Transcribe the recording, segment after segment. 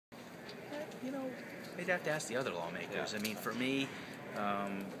You know, they'd have to ask the other lawmakers. Yeah. I mean, for me,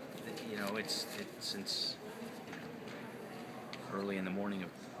 um, it's since early in the morning of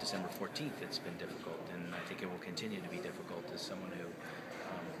December 14th, it's been difficult, and I think it will continue to be difficult as someone who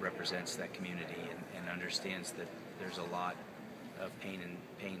represents that community and understands that there's a lot of pain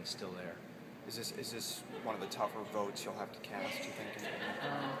still there. Is this one of the tougher votes you'll have to cast, do you think?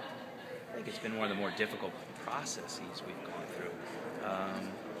 I think it's been one of the more difficult processes we've gone through.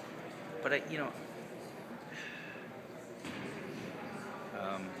 But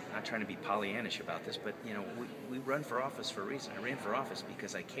not trying to be Pollyannish about this, but we run for office for a reason. I ran for office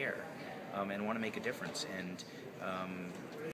because I care and want to make a difference. And